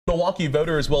Milwaukee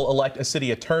voters will elect a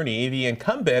city attorney. The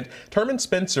incumbent, Terman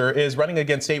Spencer, is running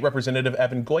against State Representative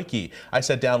Evan Goyke. I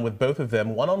sat down with both of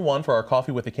them one-on-one for our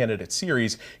Coffee with the Candidate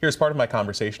series. Here's part of my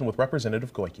conversation with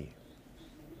Representative Goyke.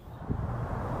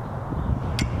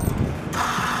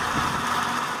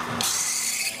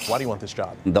 Why do you want this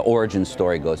job? The origin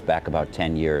story goes back about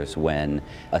 10 years when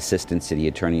assistant city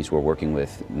attorneys were working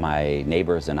with my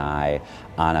neighbors and I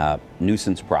on a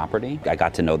nuisance property. I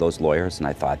got to know those lawyers and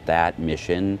I thought that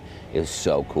mission is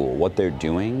so cool. What they're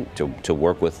doing to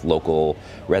work with local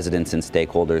residents and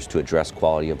stakeholders to address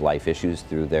quality of life issues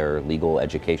through their legal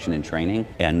education and training.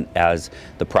 And as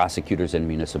the prosecutors in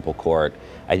municipal court,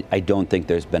 I don't think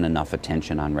there's been enough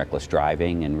attention on reckless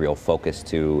driving and real focus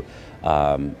to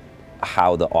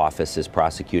how the office is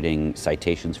prosecuting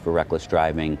citations for reckless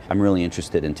driving. I'm really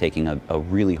interested in taking a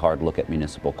really hard look at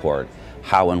municipal court,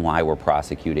 how and why we're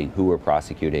prosecuting, who we're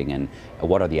prosecuting, and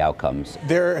what are the outcomes.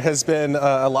 There has been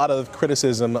a lot of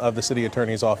criticism of the city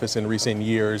attorney's office in recent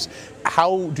years.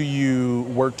 How do you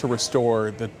work to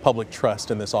restore the public trust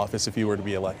in this office if you were to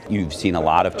be elected? You've seen a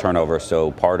lot of turnover,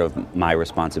 so part of my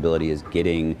responsibility is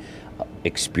getting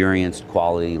experienced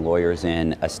quality lawyers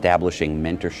in, establishing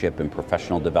mentorship and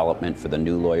professional development for the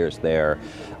new lawyers there.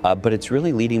 But it's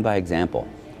really leading by example,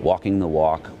 walking the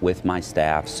walk with my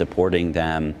staff, supporting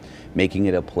them, making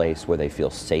it a place where they feel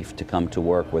safe to come to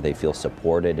work, where they feel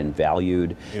supported and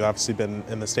valued. You've obviously been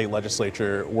in the state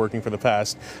legislature working for the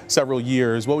past several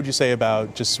years. What would you say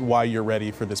about just why you're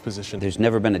ready for this position? There's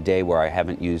never been a day where I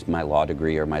haven't used my law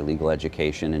degree or my legal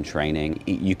education and training.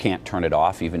 You can't turn it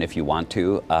off even if you want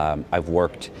to. I've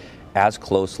worked as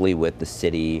closely with the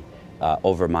city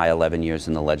over my 11 years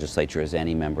in the legislature as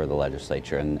any member of the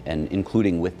legislature, and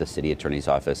including with the city attorney's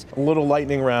office. A little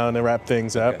lightning round to wrap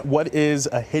things up. Okay. What is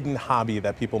a hidden hobby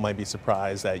that people might be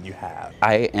surprised that you have?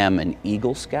 I am an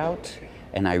Eagle Scout,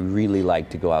 and I really like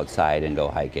to go outside and go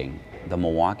hiking. The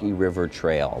Milwaukee River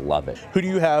Trail, love it. Who do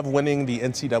you have winning the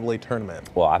NCAA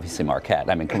tournament? Well, obviously Marquette.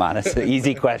 I mean, come on, it's an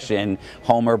easy question.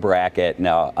 Homer bracket.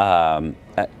 No,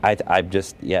 I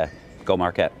just, yeah, go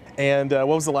Marquette. And what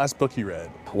was the last book you read?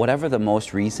 Whatever the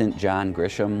most recent John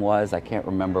Grisham was, I can't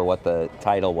remember what the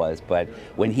title was, but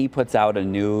when he puts out a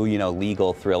new,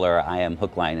 legal thriller, I am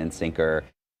hook, line, and sinker.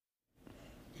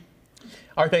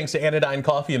 Our thanks to Anodyne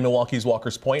Coffee in Milwaukee's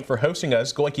Walker's Point for hosting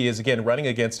us. Goyke is again running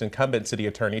against incumbent city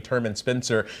attorney Terman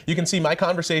Spencer. You can see my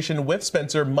conversation with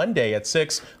Spencer Monday at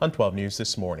 6 on 12 News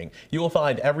This Morning. You will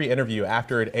find every interview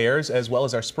after it airs, as well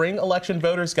as our spring election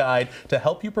voters guide to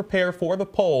help you prepare for the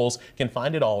polls. You can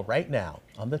find it all right now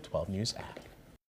on the 12 News app.